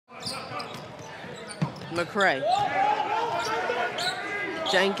McCray.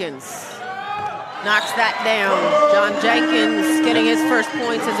 Jenkins knocks that down. John Jenkins getting his first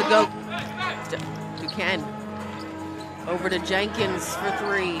points as a go. Buchanan over to Jenkins for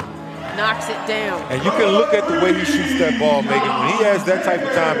three. Knocks it down. And you can look at the way he shoots that ball, Megan. When he has that type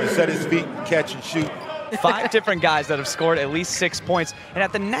of time to set his feet, catch and shoot. 5 different guys that have scored at least 6 points. And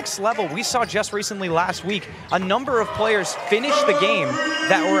at the next level, we saw just recently last week, a number of players finish the game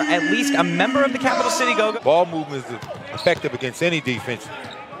that were at least a member of the Capital City Go-Go. Ball movement is effective against any defense.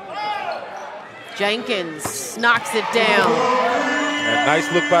 Jenkins knocks it down. A nice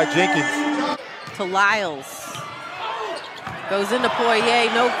look by Jenkins. To Lyles. Goes into Poirier,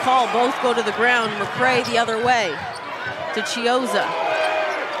 no call, both go to the ground. McCray the other way to Chiozza.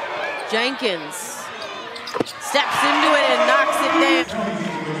 Jenkins steps into it and knocks it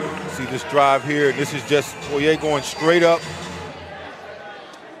down. See this drive here, this is just Poirier going straight up,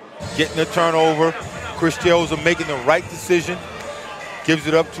 getting a turnover. Chris Chiozza making the right decision, gives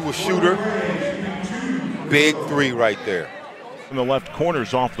it up to a shooter. Big three right there. In the left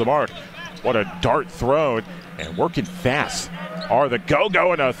corner's off the mark. What a dart throw, and working fast are the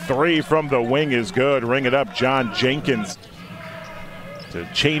Go-Go, and a three from the wing is good. Ring it up, John Jenkins, to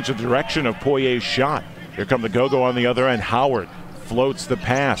change the direction of Poirier's shot. Here come the Go-Go on the other end. Howard floats the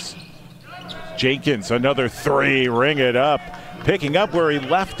pass. Jenkins, another three, ring it up. Picking up where he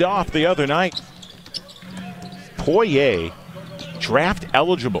left off the other night. Poirier, draft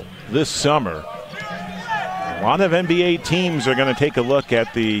eligible this summer. A lot of NBA teams are going to take a look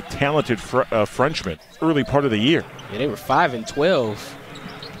at the talented Frenchman early part of the year. Yeah, they were 5-12.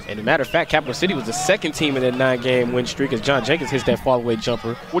 And as a matter of fact, Capital City was the second team in that 9-game win streak as John Jenkins hits that fall-away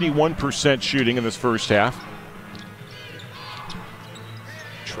jumper. 41% shooting in this first half.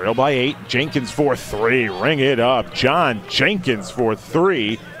 Trail by 8. Jenkins for three. Ring it up. John Jenkins for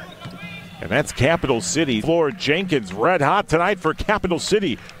three. And that's Capital City. Floor Jenkins red hot tonight for Capital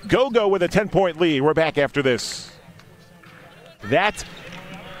City. Go-Go with a 10-point lead. We're back after this. That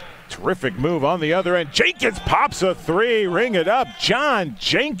terrific move on the other end. Jenkins pops a three. Ring it up. John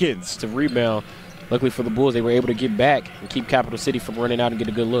Jenkins. To rebound. Luckily for the Bulls, they were able to get back and keep Capital City from running out and get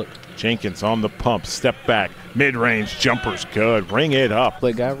a good look. Jenkins on the pump. Step back. Mid-range jumper's good. Ring it up.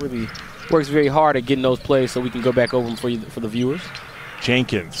 Play guy really works very hard at getting those plays so we can go back over them for the viewers.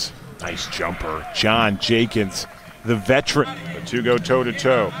 Jenkins. Nice jumper. John Jenkins, the veteran. The two go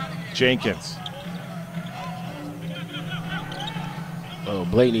toe-to-toe. Jenkins. Oh,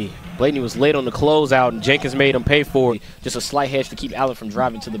 Blaney was late on the closeout, and Jenkins made him pay for it. Just a slight hedge to keep Allen from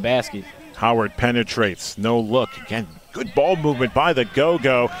driving to the basket. Howard penetrates. No look. Again, good ball movement by the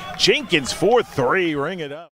Go-Go. Jenkins for three. Ring it up.